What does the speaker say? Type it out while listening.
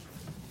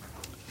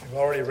We've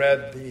already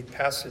read the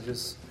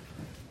passages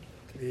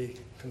to be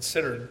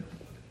considered.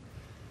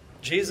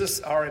 Jesus,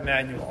 our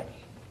Emmanuel.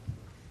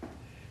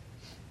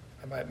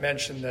 I might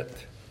mention that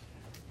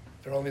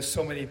there are only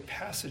so many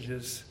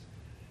passages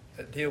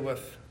that deal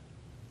with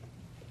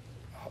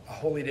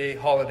a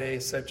holiday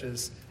such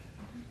as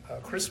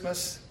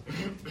Christmas.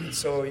 And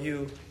so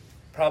you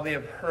probably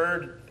have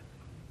heard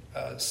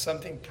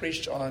something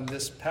preached on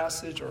this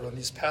passage or on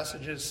these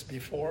passages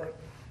before,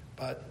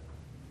 but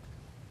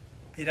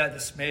be not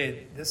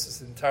dismayed. This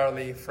is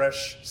entirely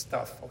fresh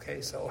stuff, okay?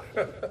 So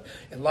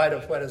in light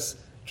of what has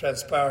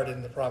transpired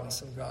in the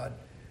province of God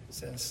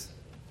since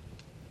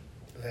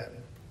then.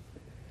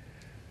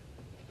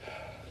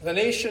 The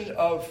nation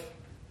of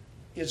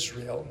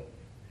Israel,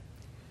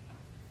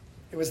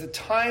 it was the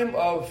time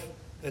of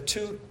the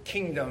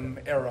two-kingdom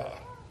era.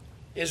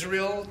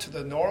 Israel to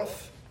the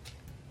north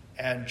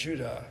and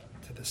Judah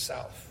to the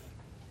south.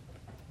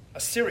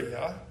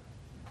 Assyria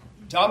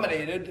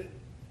dominated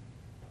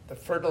the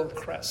Fertile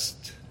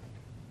Crest,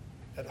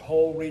 that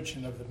whole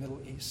region of the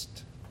Middle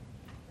East.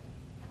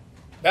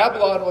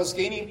 Babylon was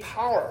gaining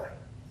power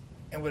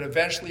and would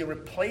eventually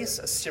replace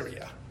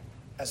Assyria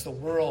as the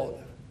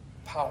world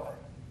power.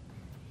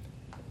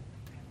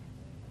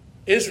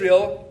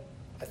 Israel,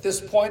 at this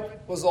point,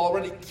 was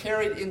already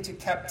carried into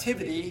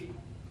captivity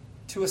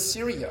to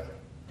Assyria,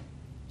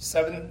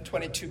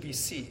 722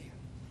 BC.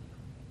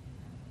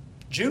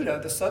 Judah,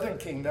 the southern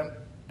kingdom,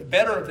 the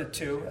better of the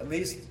two, at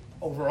least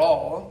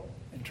overall,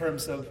 in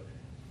terms of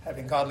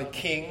having godly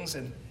kings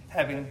and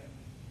having,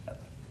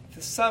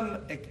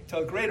 to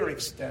a greater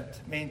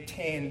extent,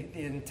 maintained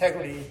the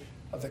integrity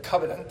of the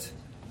covenant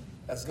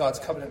as God's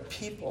covenant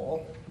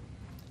people.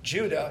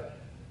 Judah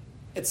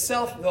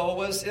itself, though,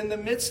 was in the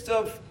midst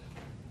of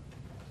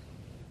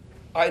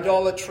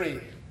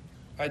idolatry.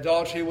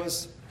 Idolatry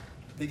was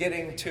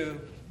beginning to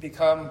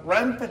become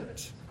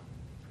rampant.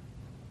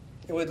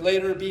 It would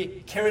later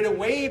be carried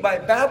away by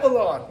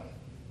Babylon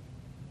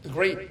the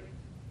Great.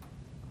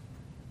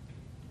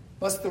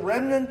 Must the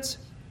remnant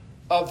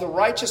of the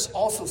righteous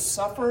also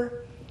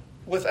suffer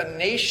with a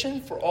nation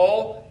for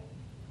all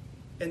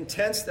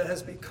intents that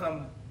has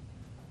become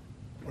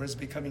or is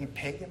becoming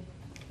pagan?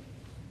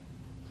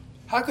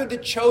 How could the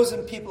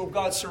chosen people of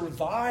God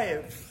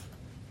survive?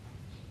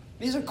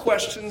 These are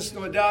questions,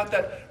 no doubt,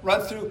 that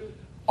run through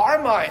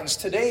our minds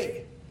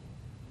today.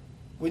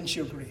 Wouldn't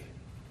you agree?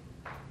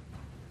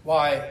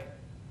 Why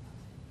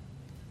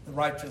the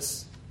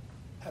righteous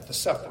have to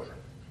suffer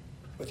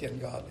with the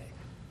ungodly?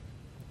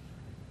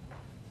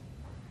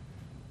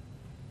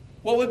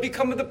 What would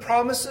become of the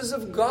promises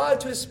of God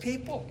to his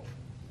people?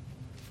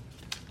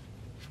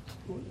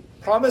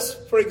 Promise,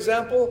 for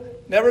example,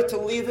 never to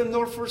leave them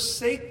nor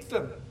forsake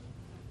them.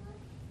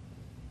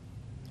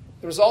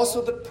 There was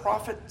also the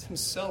prophet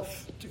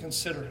himself to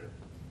consider.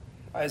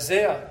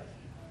 Isaiah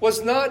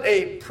was not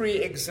a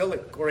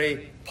pre-exilic or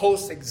a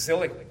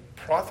post-exilic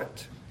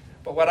prophet,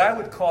 but what I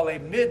would call a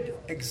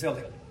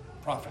mid-exilic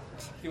prophet.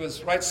 He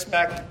was right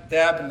smack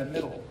dab in the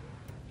middle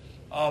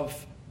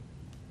of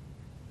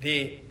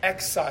the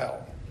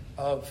exile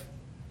of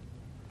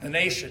the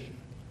nation.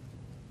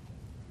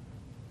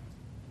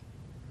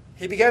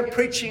 He began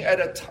preaching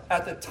at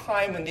the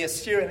time when the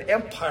Assyrian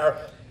Empire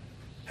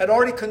had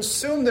already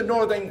consumed the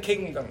northern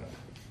kingdom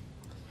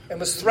and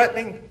was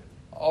threatening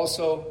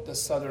also the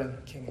southern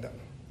kingdom.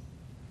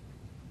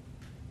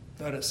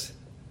 Notice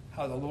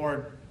how the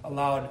Lord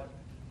allowed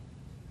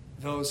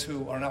those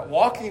who are not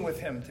walking with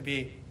him to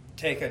be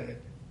taken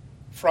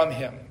from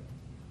him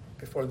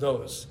before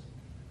those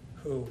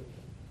who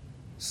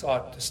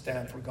sought to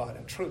stand for God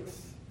in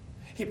truth.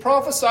 He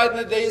prophesied in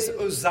the days of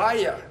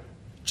Uzziah,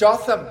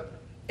 Jotham,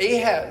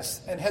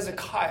 Ahaz, and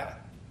Hezekiah.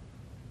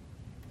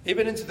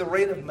 Even into the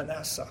reign of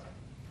Manasseh,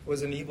 who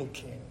was an evil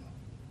king.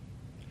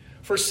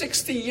 For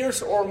 60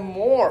 years or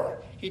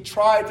more, he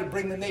tried to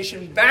bring the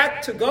nation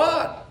back to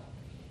God.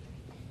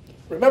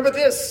 Remember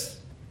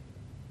this,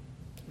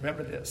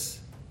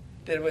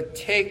 that it would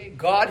take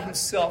God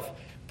himself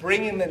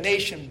bringing the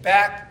nation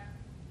back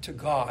to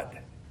God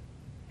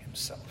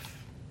himself.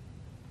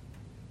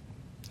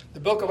 The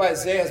book of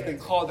Isaiah has been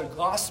called the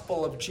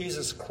Gospel of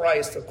Jesus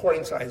Christ,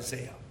 according to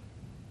Isaiah.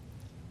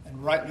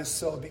 And rightly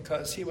so,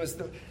 because he was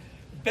the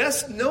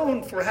best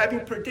known for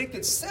having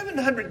predicted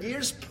 700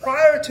 years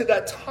prior to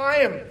that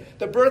time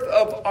the birth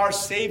of our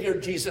Savior,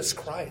 Jesus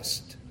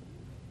Christ.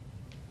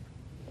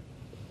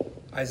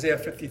 Isaiah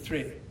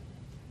 53.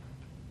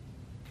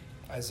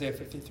 Isaiah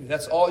 53.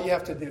 That's all you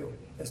have to do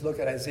is look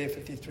at Isaiah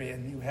 53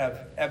 and you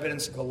have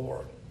evidence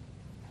galore.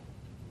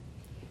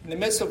 In the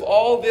midst of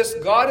all this,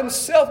 God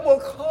himself will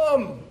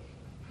come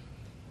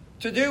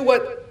to do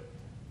what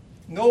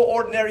no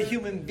ordinary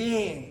human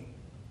being,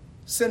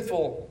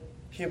 sinful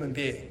human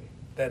being,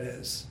 that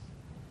is,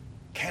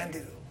 can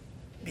do.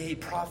 Be he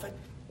prophet,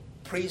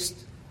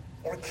 priest,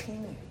 or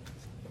king.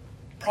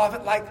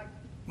 Prophet like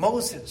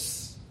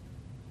Moses,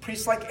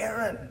 priest like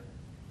Aaron,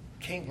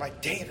 king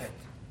like David.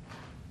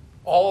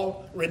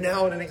 All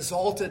renowned and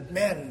exalted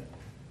men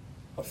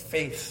of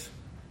faith.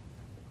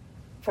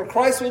 For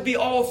Christ will be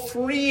all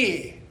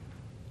three.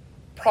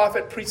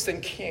 prophet, priest,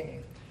 and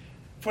king.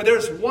 For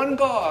there's one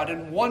God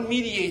and one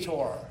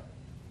mediator.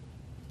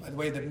 By the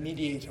way, the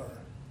mediator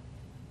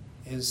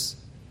is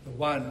the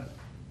one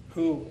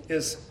who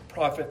is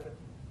prophet,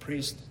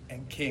 priest,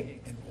 and king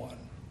in one.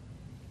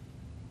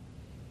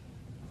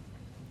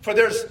 For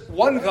there's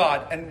one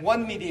God and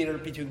one mediator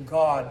between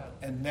God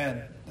and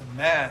men, the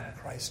man,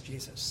 Christ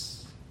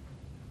Jesus.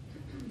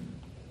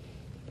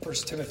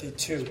 1 Timothy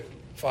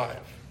 2:5.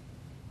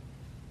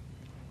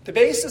 The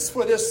basis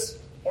for this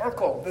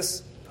oracle,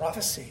 this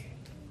prophecy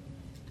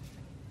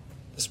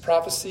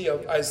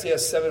of Isaiah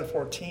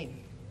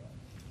 7:14,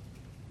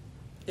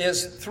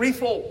 is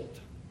threefold.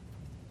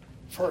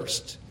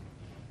 First,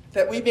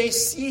 that we may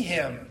see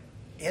him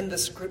in the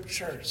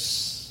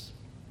Scriptures.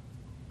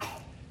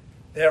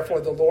 Therefore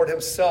the Lord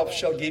himself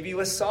shall give you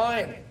a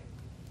sign.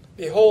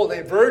 Behold,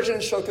 a virgin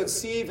shall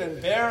conceive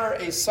and bear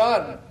a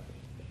son,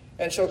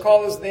 and shall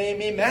call his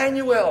name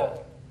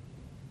Emmanuel.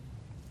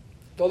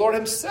 The Lord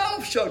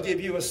himself shall give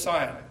you a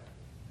sign.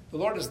 The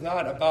Lord is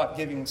not about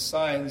giving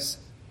signs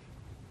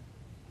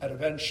at a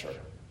venture,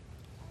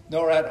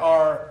 nor at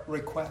our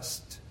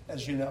request,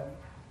 as you know.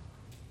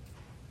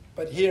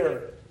 But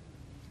here,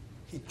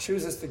 he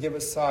chooses to give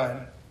a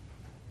sign.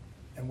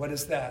 And what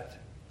is that?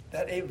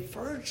 That a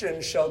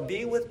virgin shall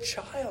be with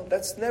child.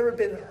 That's never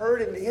been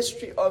heard in the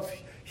history of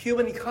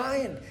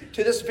humankind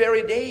to this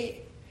very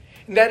day.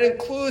 And that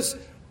includes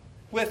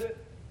with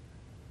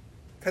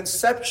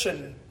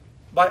conception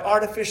by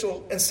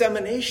artificial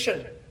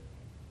insemination.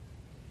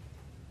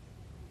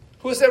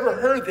 Who has ever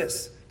heard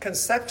this?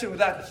 Conception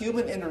without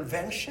human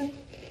intervention?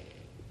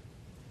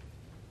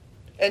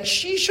 And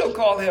she shall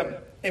call him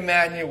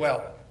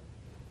Emmanuel.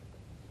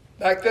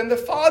 Back then, the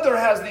father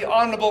has the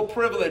honorable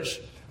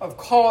privilege of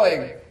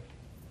calling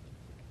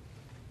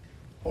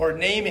or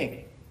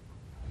naming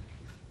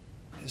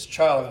his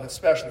child, and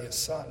especially his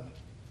son.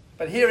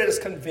 But here it is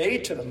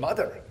conveyed to the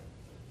mother.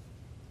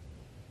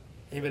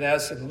 Even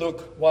as in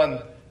Luke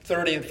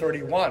 1:30 and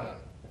 31,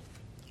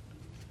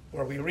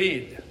 where we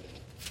read,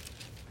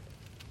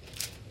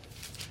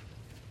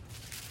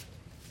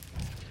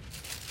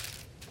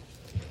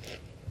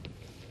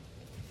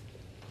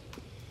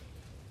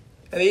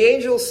 and the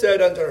angel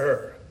said unto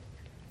her,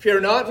 Fear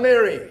not,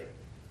 Mary,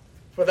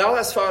 for thou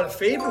hast found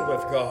favor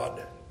with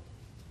God.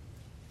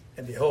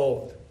 And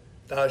behold,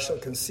 thou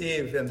shalt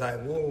conceive in thy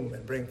womb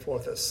and bring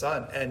forth a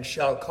son, and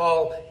shall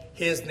call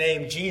his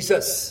name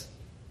Jesus.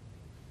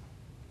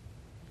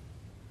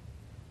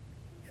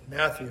 In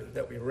Matthew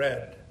that we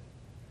read,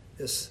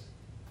 this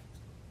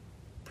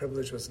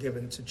privilege was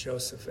given to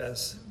Joseph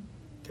as,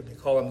 can we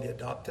call him the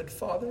adopted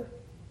father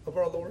of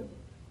our Lord?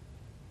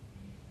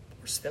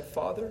 Or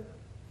stepfather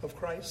of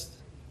Christ?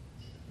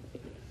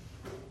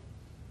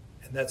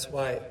 And that's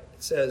why it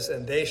says,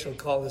 and they shall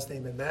call his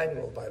name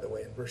Emmanuel, by the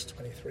way, in verse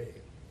 23.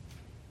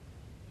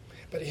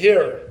 But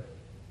here,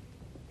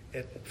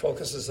 it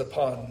focuses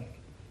upon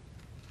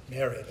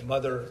Mary, the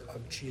mother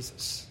of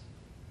Jesus.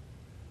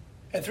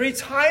 And 3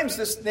 times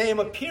this name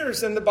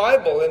appears in the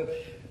Bible, in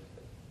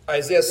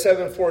Isaiah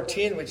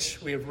 7:14,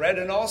 which we have read,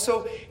 and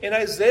also in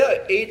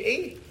Isaiah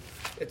 8:8.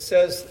 It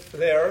says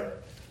there,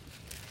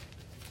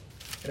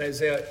 in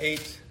Isaiah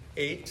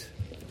 8:8,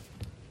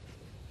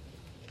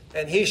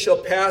 and he shall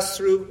pass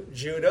through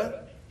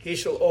Judah, he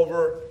shall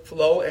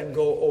overflow and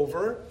go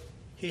over,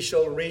 he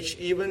shall reach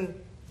even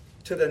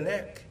to the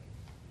neck,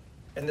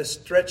 and the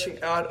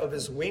stretching out of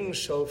his wings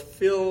shall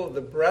fill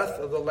the breadth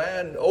of the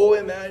land. O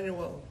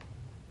Emmanuel.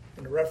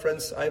 In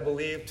reference, I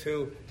believe,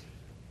 to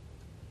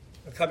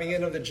the coming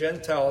in of the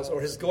Gentiles,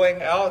 or his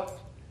going out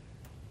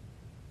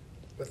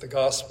with the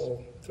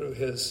gospel through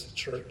his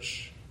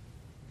church.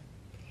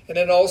 And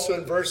then also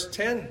in verse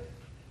 10,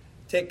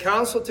 take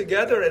counsel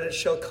together, and it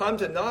shall come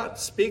to naught.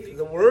 Speak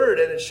the word,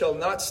 and it shall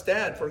not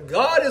stand. For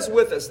God is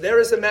with us. There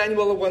is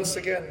Emmanuel once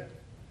again,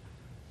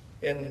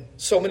 in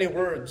so many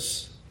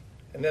words.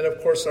 And then,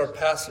 of course, our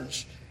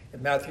passage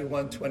in Matthew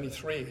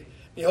 1:23.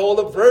 Behold,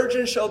 a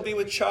virgin shall be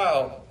with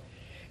child,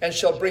 and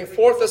shall bring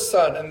forth a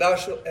son,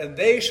 and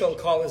they shall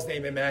call his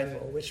name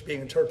Emmanuel, which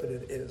being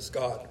interpreted is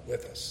God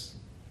with us.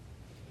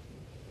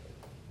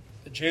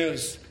 The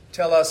Jews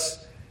tell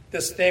us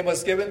this name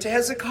was given to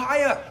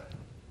Hezekiah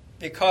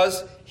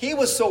because he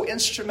was so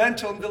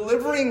instrumental in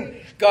delivering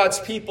God's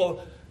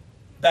people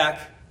back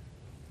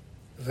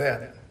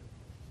then.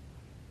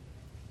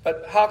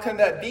 But how can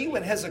that be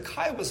when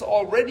Hezekiah was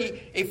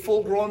already a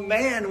full-grown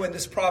man when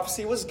this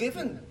prophecy was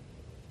given?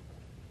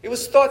 It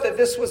was thought that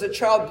this was a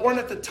child born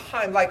at the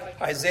time,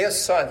 like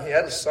Isaiah's son. He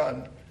had a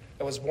son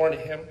that was born to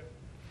him.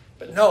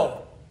 But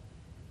no,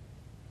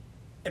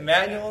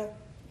 Emmanuel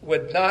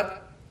would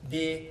not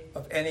be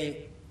of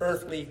any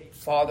earthly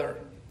father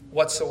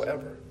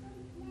whatsoever.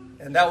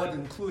 And that would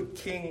include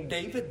King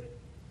David.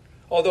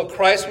 Although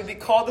Christ would be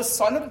called the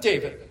son of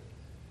David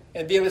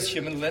and be of his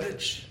human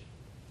lineage.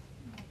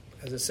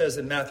 As it says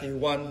in Matthew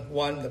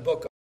 1:1, the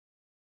book of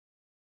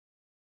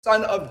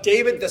son of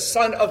David, the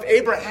son of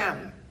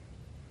Abraham.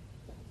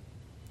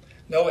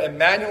 No,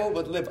 Emmanuel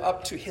would live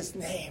up to his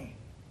name.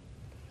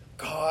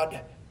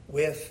 God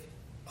with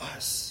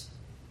us.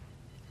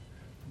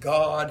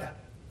 God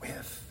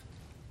with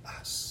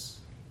us.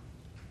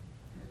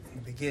 In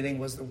the beginning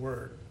was the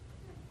Word,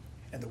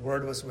 and the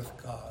Word was with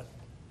God,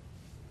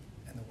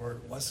 and the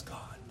Word was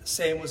God. The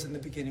same was in the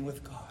beginning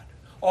with God.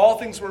 All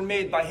things were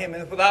made by him,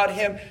 and without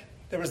him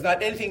there was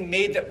not anything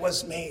made that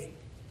was made.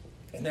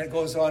 And then it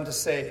goes on to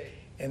say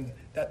in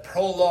that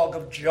prologue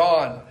of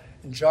John,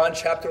 in John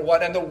chapter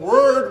 1, and the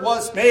Word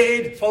was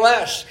made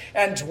flesh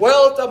and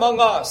dwelt among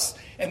us.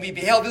 And we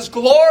beheld his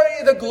glory,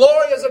 the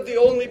glory as of the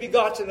only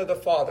begotten of the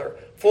Father,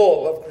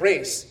 full of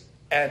grace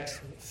and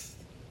truth.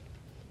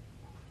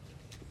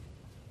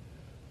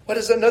 What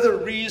is another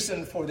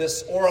reason for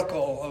this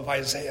oracle of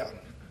Isaiah?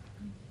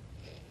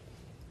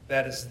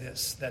 That is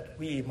this, that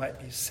we might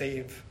be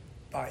saved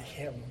by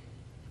him.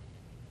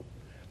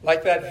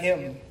 Like that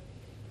hymn,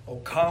 O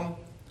come,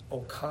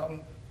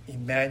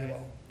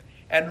 Emmanuel,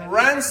 and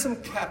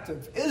ransom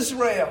captive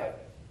Israel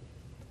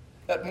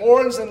that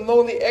mourns in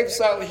lonely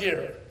exile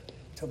here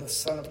till the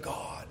Son of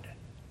God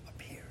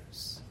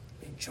appears.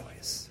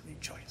 Rejoice,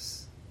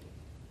 rejoice.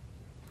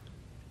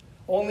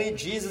 Only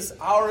Jesus,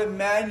 our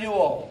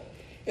Emmanuel,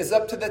 is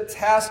up to the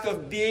task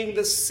of being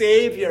the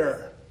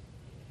Savior.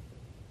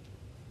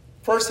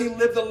 First, he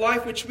lived a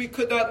life which we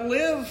could not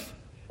live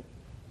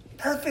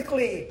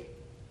perfectly,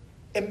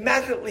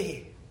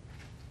 immaculately,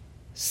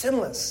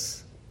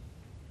 sinless.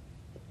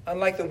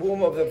 Unlike the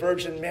womb of the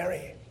Virgin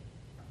Mary,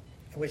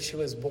 in which he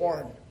was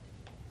born,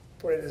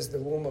 for it is the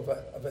womb of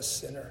a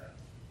sinner.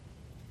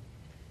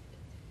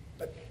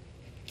 But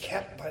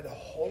kept by the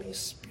Holy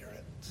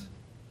Spirit.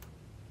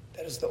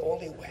 That is the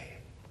only way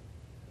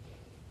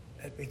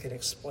that we can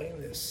explain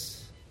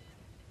this.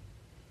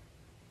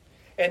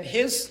 And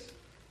his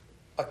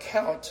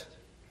account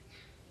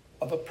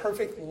of a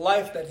perfect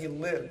life that he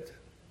lived,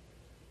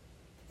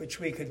 which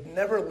we could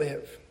never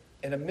live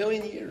in a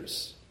million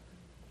years,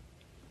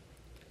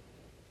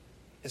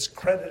 is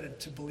credited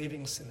to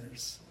believing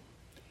sinners.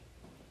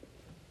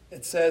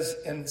 It says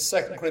in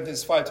 2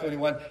 Corinthians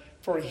 5:21,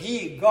 for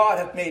he, God,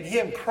 hath made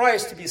him,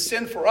 Christ, to be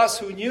sin for us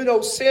who knew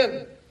no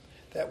sin,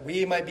 that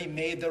we might be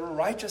made the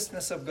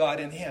righteousness of God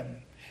in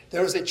him.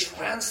 There was a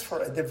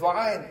transfer, a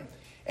divine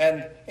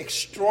and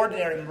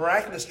extraordinary,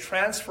 miraculous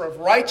transfer of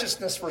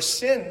righteousness for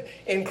sin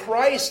in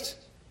Christ,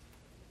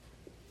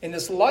 in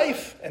his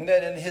life, and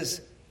then in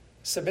his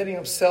submitting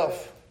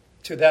himself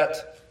to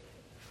that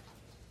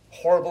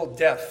horrible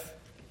death.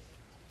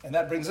 And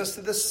that brings us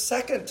to the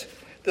second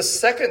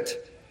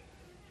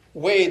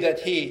way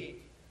that he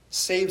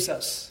saves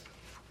us.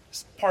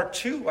 Part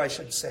 2, I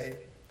should say,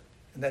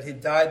 and that he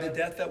died the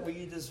death that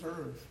we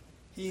deserve.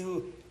 He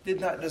who did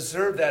not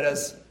deserve that,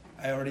 as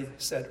I already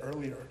said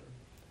earlier,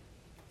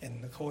 in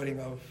the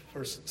quoting of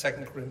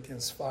 2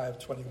 Corinthians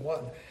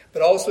 5:21.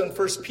 But also in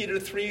 1 Peter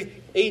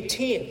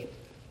 3:18.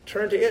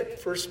 Turn to it,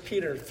 1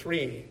 Peter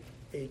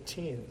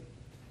 3:18.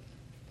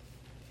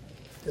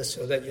 Just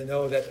so that you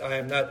know that I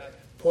am not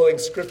pulling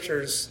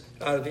scriptures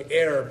out of the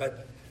air,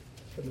 but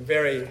from the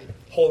very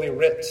holy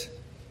writ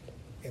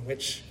in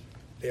which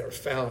they are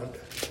found.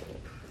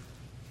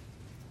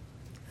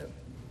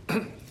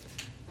 And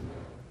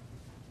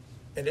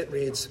it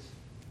reads,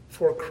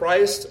 for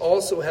Christ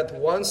also hath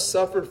once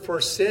suffered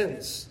for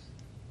sins,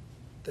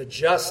 the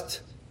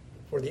just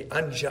for the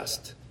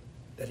unjust,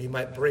 that he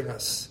might bring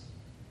us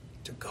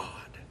to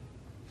God,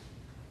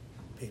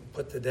 being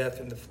put to death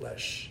in the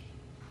flesh,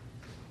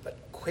 but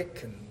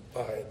quickened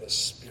by the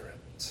Spirit.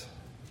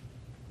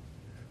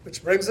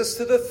 Which brings us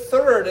to the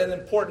third and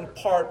important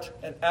part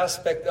and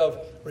aspect of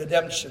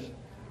redemption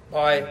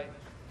by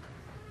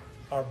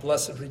our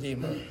blessed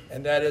Redeemer,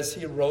 and that is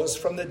he rose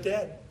from the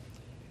dead.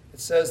 It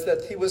says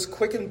that he was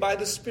quickened by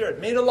the Spirit,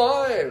 made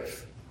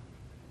alive.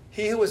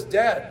 He who was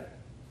dead.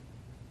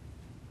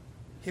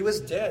 He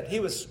was dead. He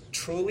was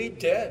truly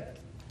dead.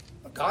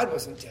 But God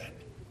wasn't dead.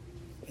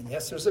 And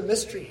yes, there's a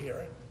mystery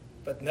here.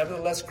 But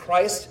nevertheless,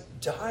 Christ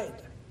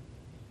died,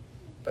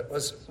 but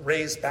was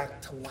raised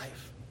back to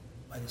life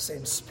by the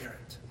same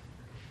Spirit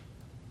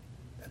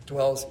that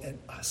dwells in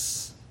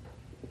us,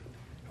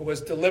 who was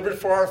delivered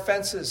for our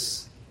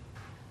offenses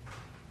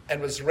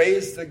and was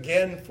raised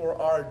again for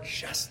our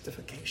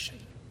justification.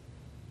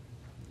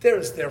 There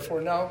is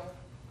therefore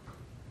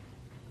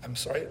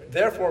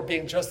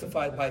being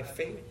justified by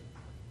faith,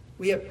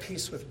 we have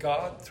peace with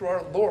God through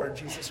our Lord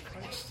Jesus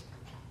Christ.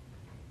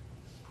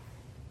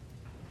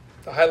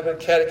 The Heidelberg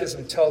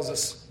Catechism tells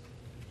us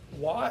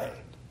why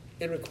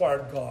it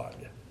required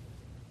God,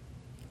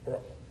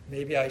 or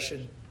maybe I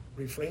should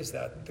rephrase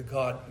that, the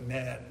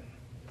God-man,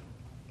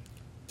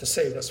 to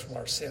save us from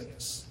our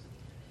sins.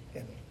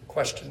 In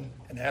question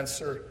and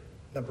answer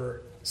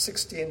number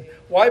 16,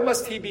 why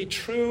must he be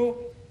true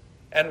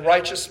and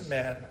righteous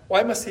man?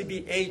 Why must he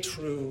be a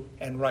true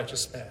and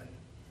righteous man?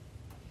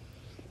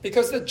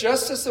 Because the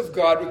justice of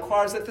God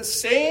requires that the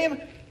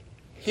same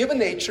human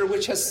nature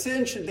which has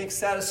sinned should make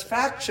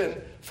satisfaction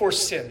for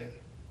sin.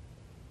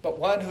 But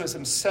one who is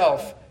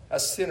himself a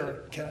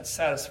sinner cannot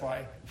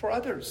satisfy for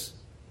others.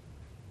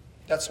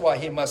 That's why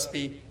he must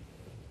be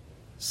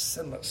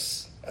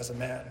sinless as a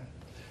man.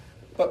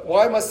 But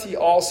why must he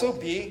also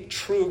be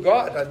true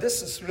God? Now,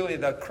 this is really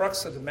the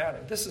crux of the matter.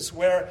 This is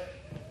where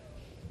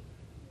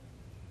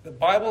the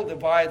Bible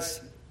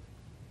divides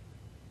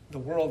the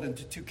world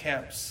into two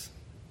camps: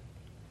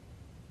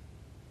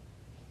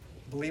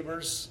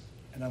 believers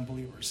and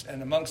unbelievers.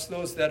 And amongst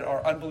those that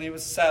are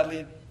unbelievers,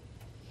 sadly,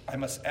 I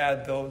must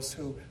add those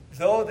who,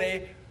 though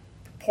they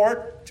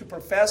purport to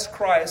profess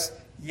Christ,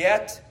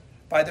 yet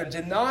by their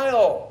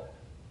denial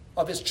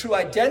of his true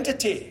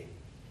identity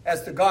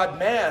as the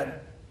God-man,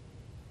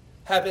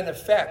 have in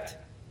effect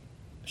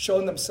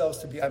shown themselves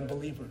to be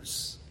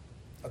unbelievers,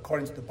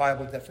 according to the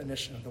Bible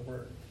definition of the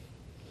word.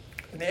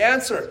 And the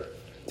answer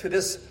to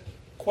this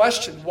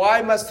question,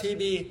 why must he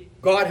be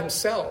God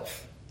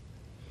himself?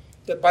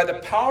 That by the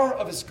power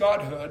of his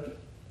godhood,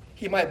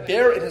 he might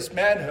bear in his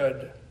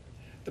manhood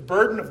the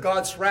burden of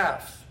God's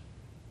wrath,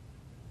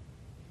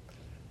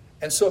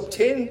 and so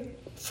obtain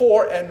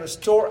for and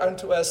restore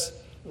unto us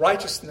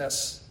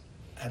righteousness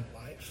and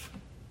life.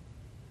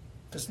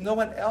 Because no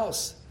one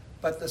else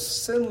but the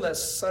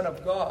sinless Son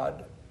of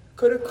God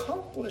could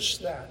accomplish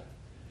that,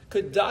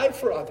 could die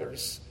for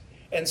others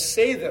and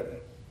save them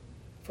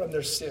from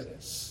their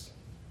sins.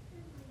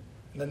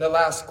 And then the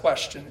last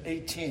question,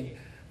 18.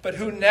 But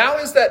who now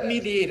is that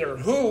mediator,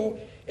 who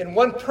in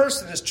one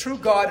person is true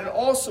God and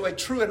also a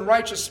true and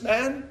righteous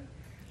man?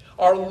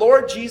 Our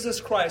Lord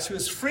Jesus Christ, who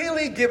is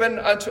freely given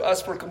unto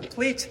us for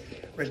complete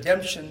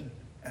redemption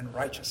and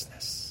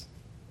righteousness.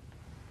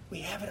 We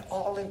have it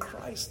all in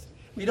Christ.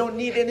 We don't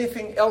need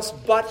anything else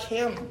but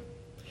him.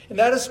 And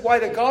that is why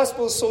the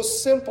gospel is so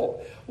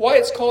simple. Why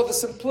it's called the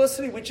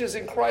simplicity which is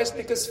in Christ,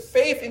 because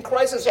faith in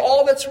Christ is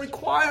all that's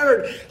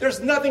required. There's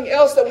nothing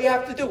else that we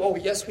have to do. Oh,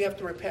 yes, we have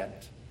to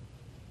repent.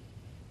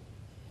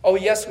 Oh,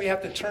 yes, we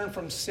have to turn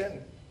from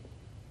sin.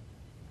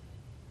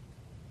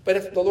 But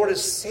if the Lord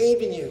is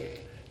saving you,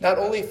 not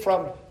only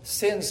from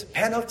sin's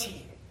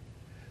penalty,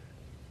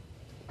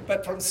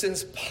 but from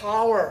sin's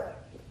power,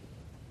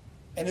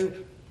 and who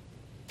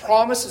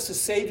promises to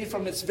save you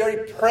from its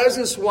very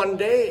presence one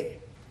day,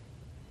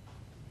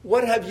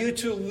 what have you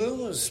to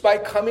lose by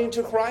coming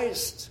to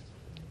Christ?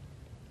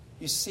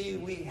 You see,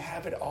 we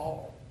have it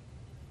all.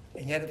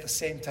 And yet at the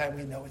same time,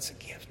 we know it's a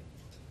gift.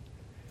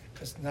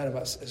 Because none of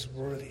us is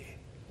worthy.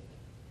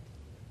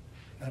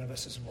 None of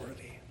us is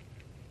worthy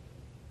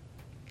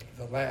of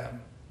the Lamb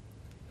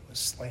who was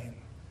slain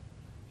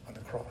on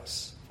the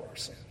cross for our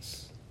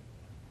sins.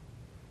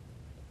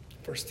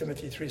 1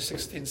 Timothy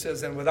 3:16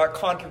 says, and without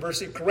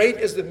controversy, great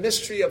is the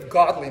mystery of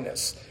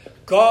godliness.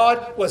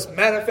 God was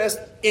manifest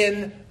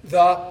in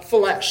the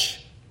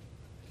flesh.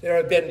 There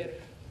have been,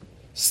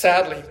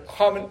 sadly,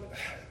 common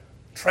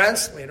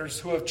translators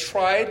who have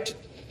tried to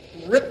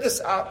rip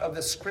this out of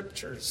the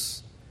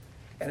scriptures.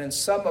 And in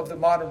some of the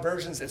modern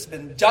versions, it's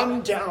been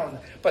dumbed down.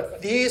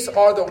 But these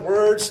are the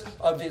words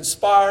of the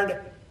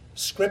inspired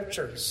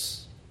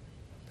scriptures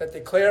that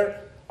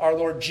declare our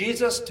Lord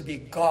Jesus to be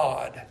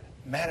God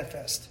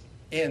manifest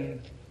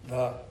in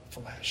the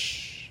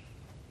flesh.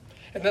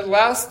 And then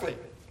lastly,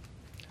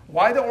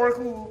 why the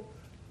oracle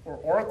or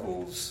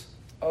oracles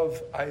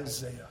of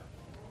Isaiah?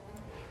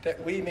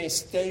 That we may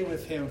stay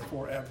with him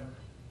forever.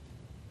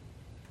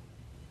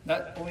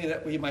 Not only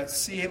that we might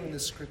see him in the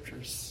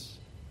scriptures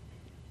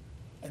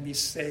and be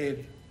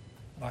saved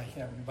by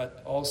him,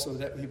 but also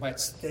that we might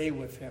stay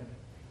with him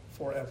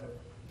forever.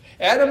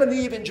 Adam and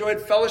Eve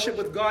enjoyed fellowship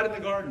with God in the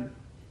garden,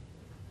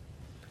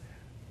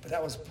 but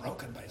that was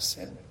broken by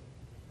sin.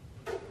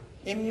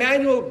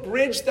 Emmanuel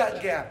bridged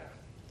that gap.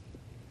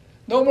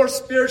 No more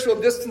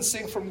spiritual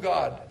distancing from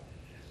God.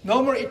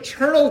 No more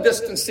eternal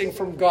distancing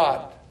from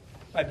God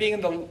by being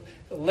in the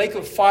lake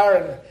of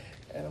fire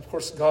and of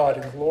course,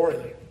 God in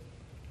glory.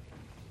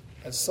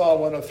 As Psalm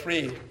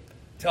 103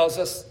 tells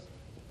us,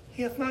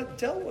 he hath not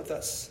dealt with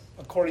us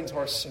according to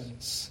our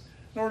sins,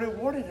 nor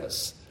rewarded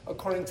us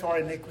according to our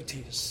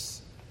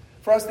iniquities.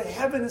 For as the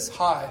heaven is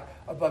high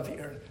above the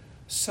earth,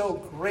 so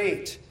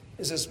great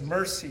is his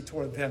mercy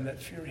toward them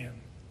that fear him.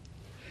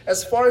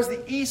 As far as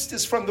the east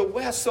is from the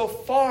west, so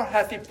far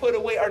hath he put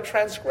away our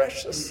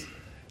transgressions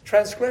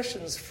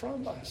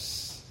from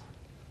us.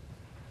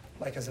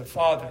 Like as a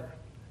father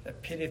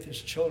that pitieth his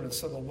children,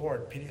 so the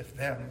Lord pitieth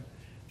them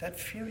that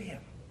fear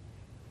him.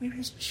 We are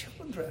his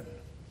children.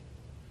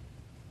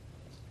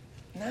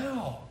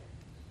 Now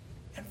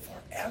and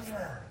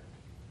forever.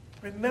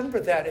 Remember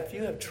that if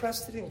you have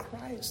trusted in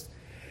Christ.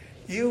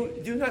 You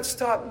do not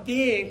stop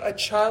being a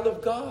child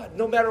of God,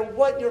 no matter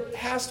what your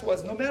past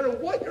was, no matter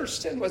what your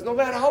sin was, no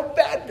matter how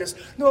bad it is,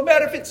 no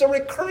matter if it's a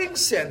recurring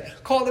sin,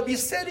 called a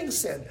besetting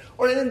sin,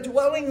 or an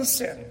indwelling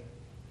sin,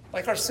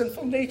 like our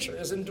sinful nature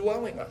is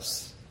indwelling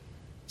us.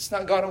 It's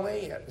not gone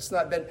away yet. It's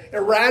not been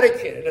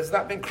eradicated. It's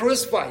not been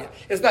crucified yet.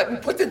 It's not been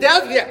put to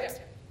death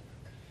yet.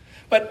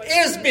 But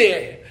is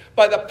being,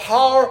 by the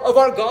power of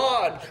our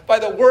God, by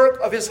the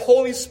work of his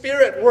Holy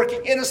Spirit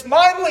working in us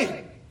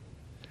mightily,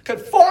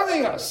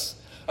 conforming us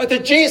unto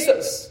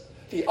Jesus,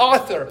 the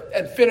author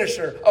and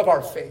finisher of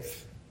our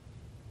faith.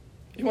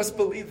 You must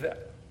believe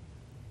that.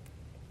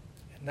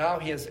 And now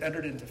he has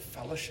entered into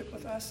fellowship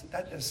with us.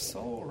 That is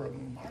so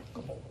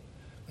remarkable.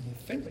 When you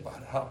think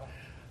about it, how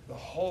the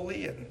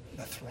holy and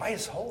the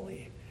thrice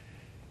holy,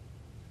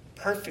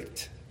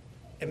 perfect,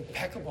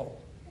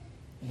 impeccable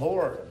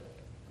Lord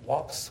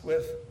walks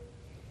with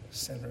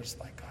sinners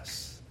like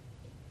us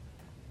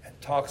and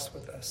talks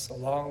with us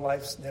along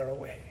life's narrow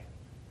way.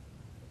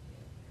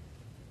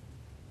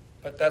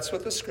 But that's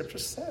what the scripture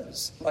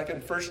says, like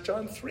in 1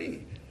 John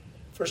 3.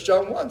 1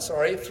 John 1,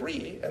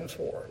 3 and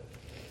 4.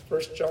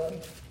 1 John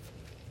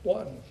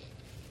 1,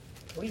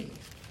 3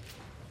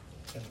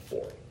 and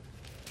 4.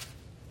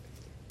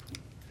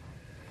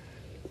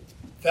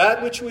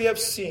 That which we have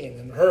seen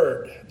and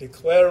heard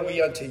declare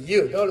we unto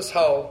you. Notice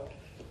how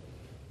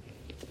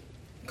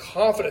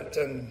confident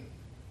and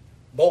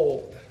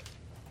bold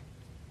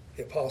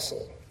the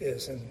apostle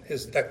is in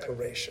his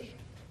declaration.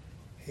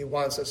 He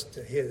wants us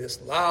to hear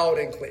this loud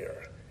and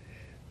clear,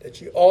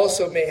 that you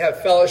also may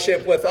have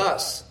fellowship with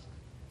us.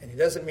 And he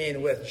doesn't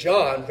mean with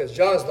John, because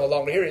John's no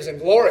longer here. He's in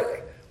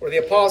glory. Or the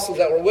apostles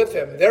that were with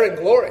him, they're in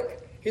glory.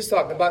 He's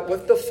talking about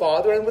with the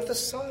Father and with the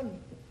Son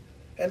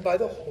and by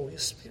the Holy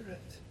Spirit.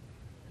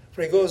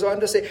 For he goes on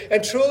to say,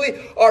 and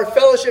truly our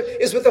fellowship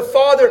is with the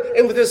Father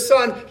and with his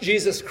Son,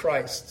 Jesus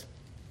Christ.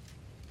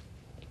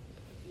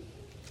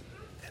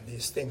 And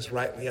these things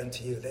write we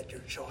unto you, that your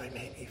joy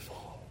may be full.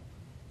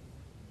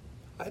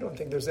 I don't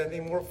think there's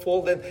anything more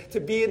full than to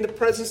be in the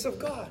presence of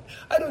God.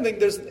 I don't think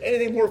there's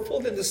anything more full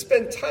than to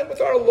spend time with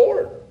our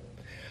Lord.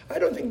 I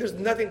don't think there's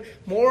nothing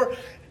more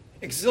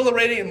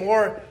exhilarating and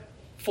more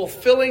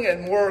fulfilling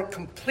and more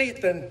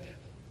complete than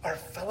our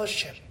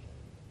fellowship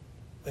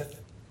with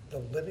the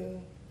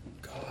living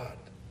God.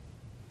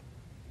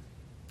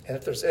 And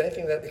if there's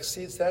anything that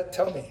exceeds that,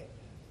 tell me.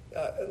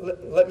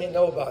 Let me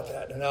know about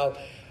that. And I'll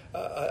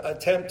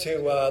attempt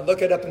to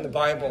look it up in the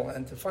Bible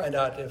and to find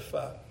out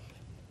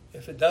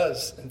if it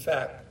does, in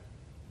fact,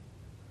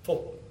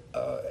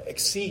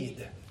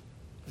 exceed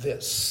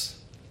this,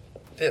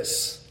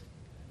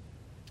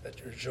 that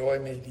your joy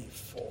may be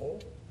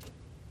full.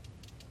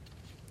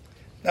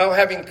 Now,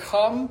 having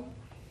come,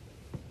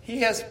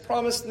 he has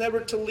promised never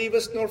to leave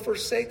us nor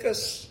forsake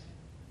us.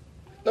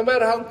 No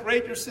matter how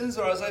great your sins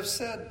are, as I've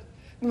said,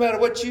 no matter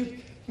what you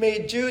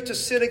may do to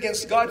sin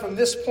against God from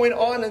this point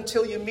on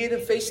until you meet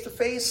him face to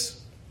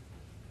face.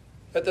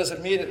 That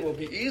doesn't mean it will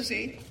be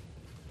easy.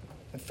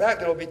 In fact,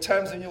 there will be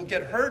times when you'll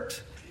get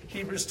hurt.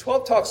 Hebrews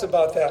 12 talks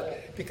about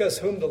that. Because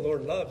whom the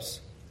Lord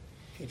loves,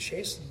 he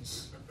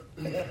chastens.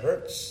 And that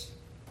hurts.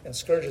 And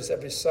scourges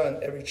every son,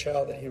 every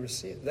child that he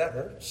receives. That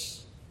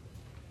hurts.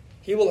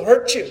 He will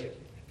hurt you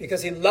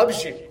because he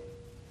loves you.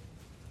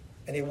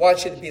 And he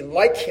wants you to be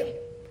like him.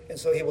 And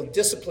so he will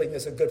discipline you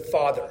as a good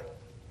father.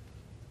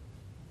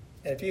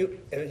 And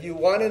if you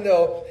want to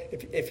know,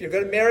 if you're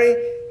going to marry,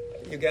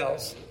 you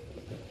gals,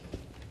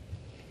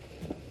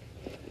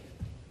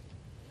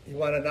 you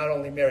want to not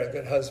only marry a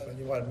good husband,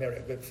 you want to marry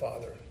a good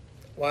father.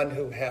 One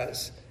who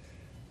has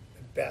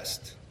the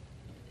best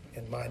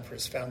in mind for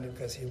his family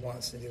because he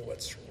wants to do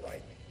what's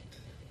right.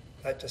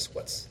 Not just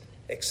what's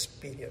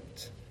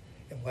expedient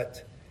and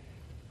what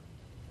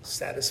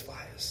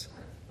satisfies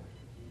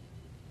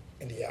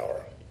in the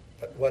hour,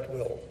 but what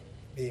will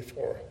be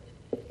for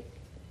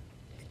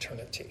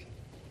eternity.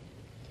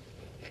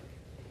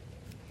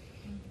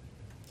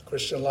 The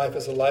Christian life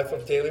is a life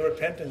of daily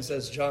repentance,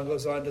 as John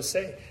goes on to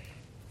say.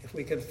 If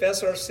we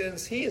confess our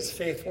sins, he is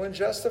faithful and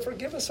just to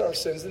forgive us our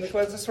sins and to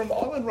cleanse us from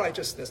all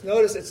unrighteousness.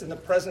 Notice it's in the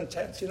present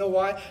tense. You know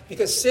why?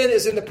 Because sin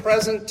is in the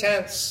present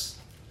tense.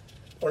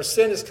 Or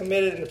sin is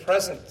committed in the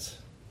present.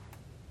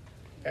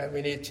 And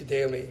we need to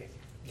daily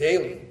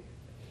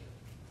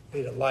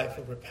lead a life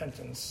of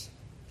repentance,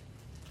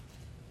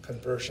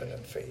 conversion,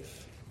 and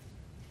faith.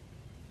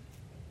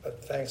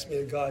 But thanks be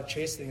to God,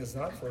 chastening is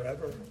not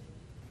forever,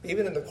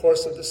 even in the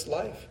course of this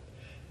life.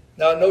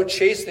 Now, no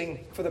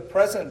chastening for the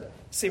present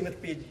seemeth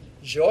to be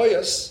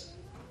joyous,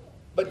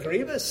 but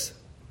grievous.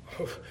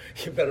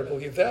 You better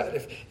believe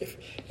that.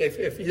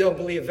 If you don't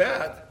believe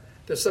that,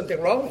 there's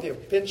something wrong with you.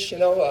 Pinch, do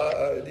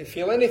you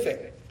feel anything?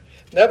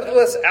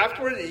 Nevertheless,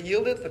 afterward it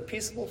yieldeth the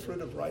peaceable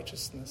fruit of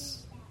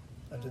righteousness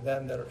unto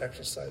them that are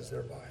exercised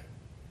thereby.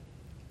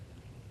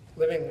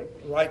 Living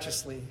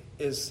righteously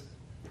is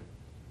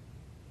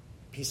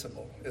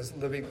peaceable, is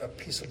living a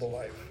peaceable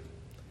life.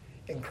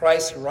 In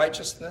Christ's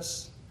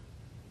righteousness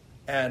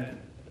and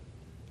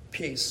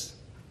peace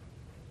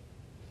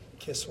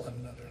kiss one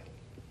another.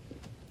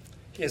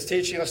 He is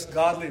teaching us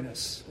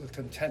godliness with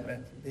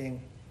contentment,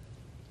 being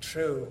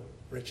true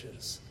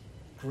riches,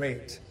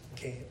 great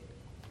gain.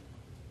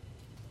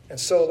 And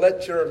so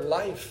let your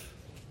life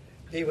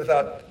be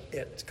without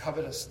it,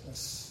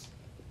 covetousness,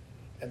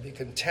 and be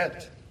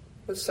content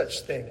with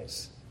such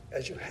things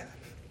as you have.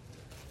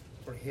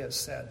 For he has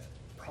said,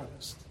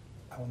 promised,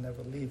 I will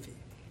never leave thee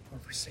or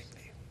forsake thee.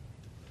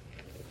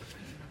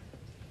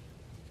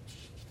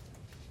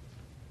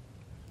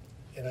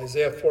 In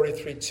Isaiah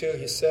 43:2,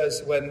 he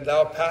says, when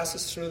thou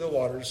passest through the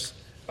waters,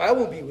 I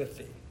will be with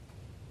thee.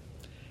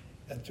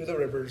 And through the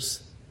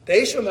rivers,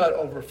 they shall not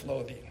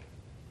overflow thee.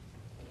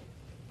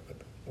 But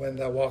when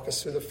thou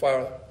walkest through the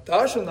fire,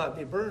 thou shalt not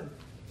be burned.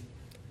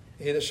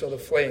 Neither shall the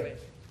flame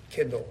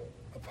kindle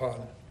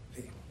upon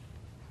thee.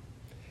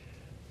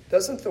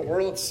 Doesn't the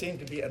world seem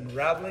to be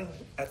unraveling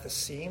at the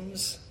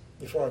seams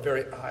before our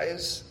very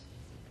eyes?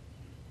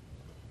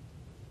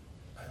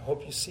 I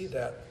hope you see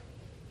that.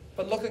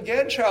 But look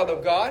again, child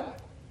of God.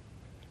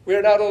 We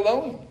are not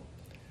alone.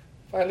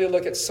 Finally,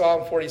 look at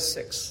Psalm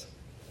 46.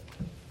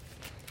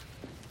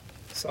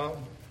 Psalm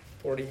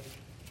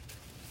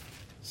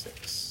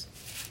 46.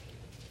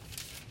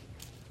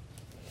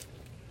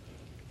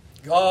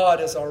 God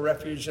is our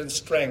refuge and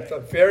strength, a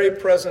very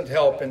present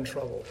help in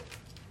trouble.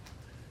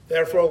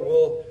 Therefore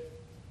will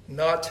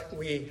not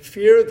we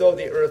fear, though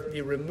the earth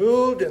be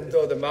removed, and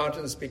though the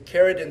mountains be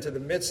carried into the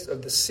midst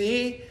of the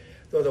sea,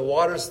 though the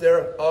waters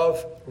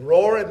thereof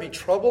roar and be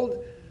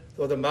troubled,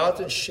 though the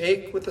mountains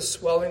shake with the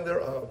swelling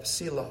thereof.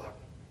 Selah.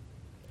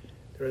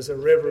 There is a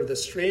river, the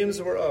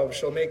streams whereof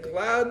shall make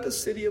glad the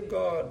city of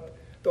God,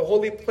 the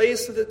holy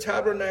place of the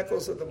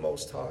tabernacles of the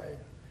Most High.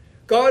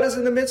 God is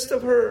in the midst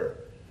of her.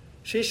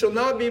 She shall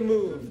not be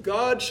moved.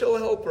 God shall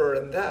help her,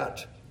 and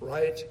that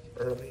right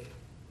early.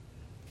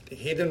 The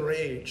heathen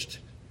raged.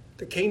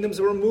 The kingdoms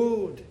were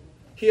moved.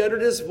 He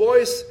uttered his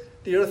voice.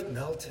 The earth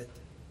melted.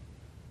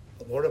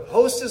 The Lord of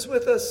hosts is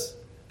with us.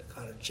 The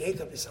God of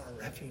Jacob is our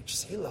refuge.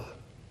 Selah.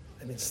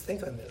 That means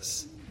think on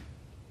this.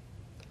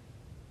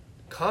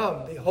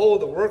 Come,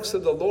 behold the works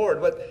of the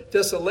Lord, what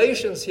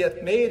desolations he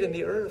hath made in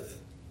the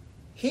earth.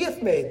 He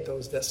hath made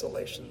those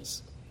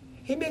desolations.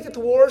 He maketh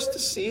wars to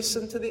cease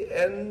unto the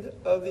end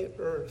of the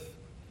earth.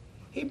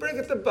 He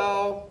breaketh the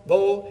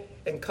bow,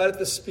 and cutteth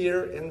the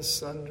spear in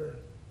sunder.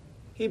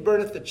 He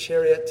burneth the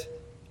chariot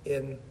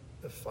in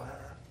the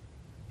fire.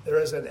 There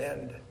is an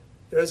end.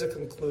 There is a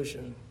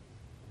conclusion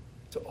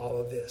to all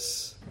of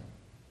this.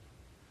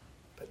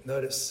 But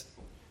notice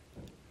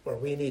where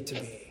we need to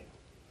be.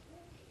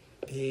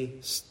 Be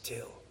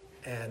still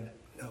and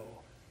know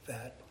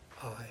that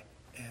I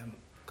am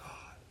God.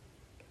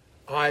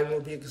 I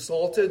will be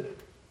exalted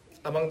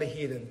among the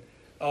heathen.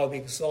 I will be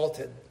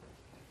exalted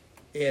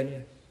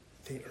in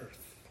the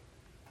earth.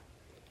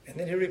 And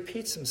then he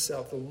repeats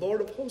himself. The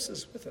Lord of hosts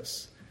is with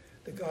us.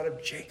 The God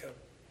of Jacob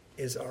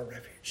is our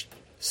refuge.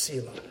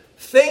 Selah.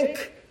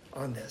 Think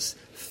on this.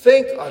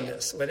 Think on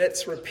this. When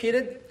it's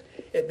repeated,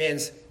 it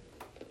means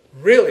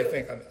really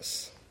think on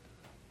this.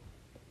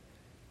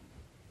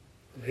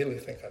 Really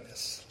think on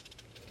this.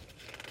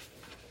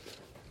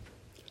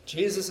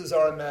 Jesus is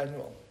our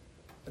Emmanuel.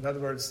 In other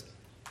words,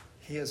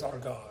 he is our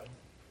God.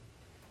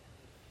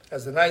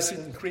 As the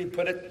Nicene Creed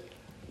put it,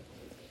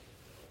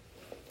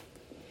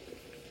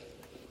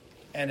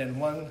 and in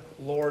one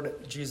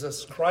Lord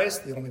Jesus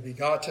Christ, the only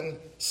begotten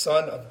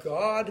Son of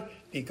God,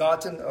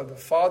 begotten of the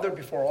Father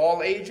before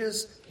all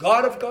ages,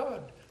 God of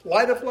God,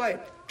 light of light,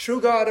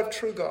 true God of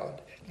true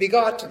God,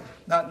 begotten,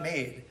 not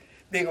made,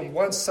 being of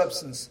one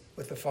substance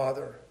with the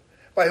Father,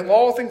 by whom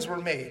all things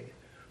were made,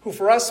 who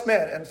for us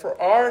men and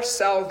for our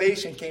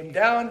salvation came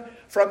down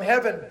from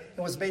heaven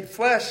and was made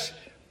flesh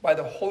by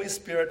the Holy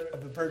Spirit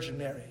of the Virgin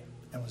Mary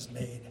and was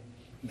made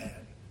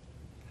man.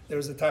 There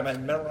was a time I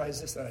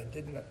memorized this and I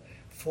didn't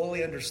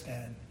fully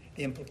understand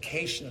the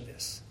implication of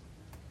this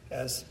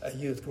as a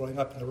youth growing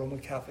up in the Roman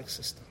Catholic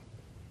system.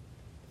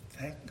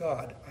 Thank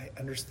God I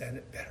understand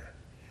it better,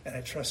 and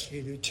I trust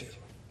you do too.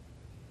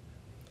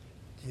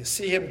 Do you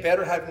see him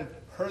better having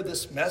heard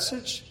this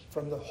message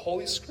from the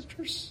Holy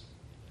Scriptures?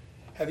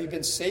 Have you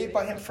been saved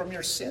by him from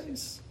your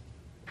sins?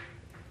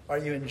 Are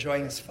you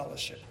enjoying his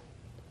fellowship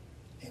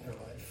in your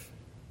life?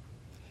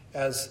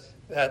 As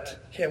that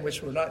hymn,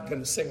 which we're not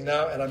going to sing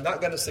now, and I'm not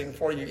going to sing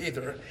for you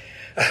either.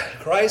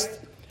 Christ,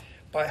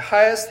 by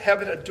highest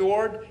heaven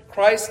adored,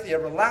 Christ the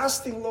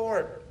everlasting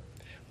Lord.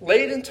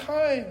 Late in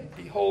time,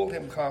 behold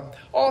him come,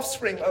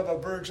 offspring of a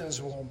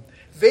virgin's womb,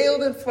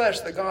 veiled in flesh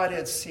the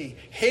Godhead see,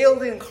 hail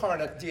the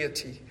incarnate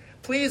deity,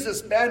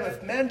 pleases man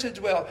with men to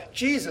dwell,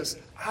 Jesus,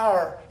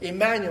 our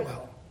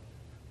Emmanuel.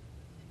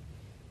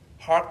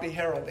 Hark the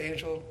herald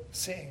angel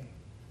sing.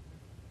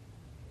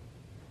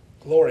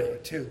 Glory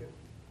to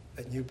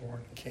the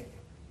newborn King.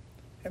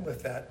 And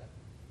with that,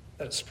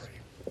 let us pray.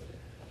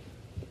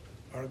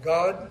 Our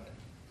God,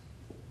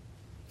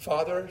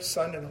 Father,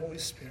 Son, and Holy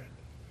Spirit,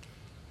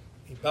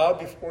 we bow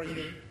before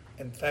you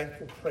in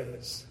thankful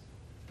praise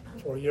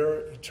for your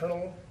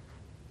eternal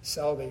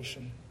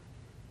salvation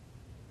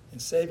in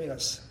saving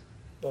us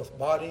both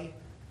body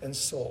and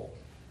soul,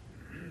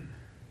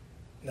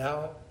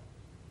 now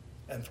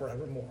and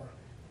forevermore,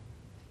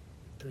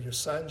 through your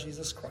Son,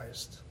 Jesus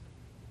Christ,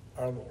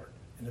 our Lord.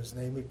 In his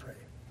name we pray.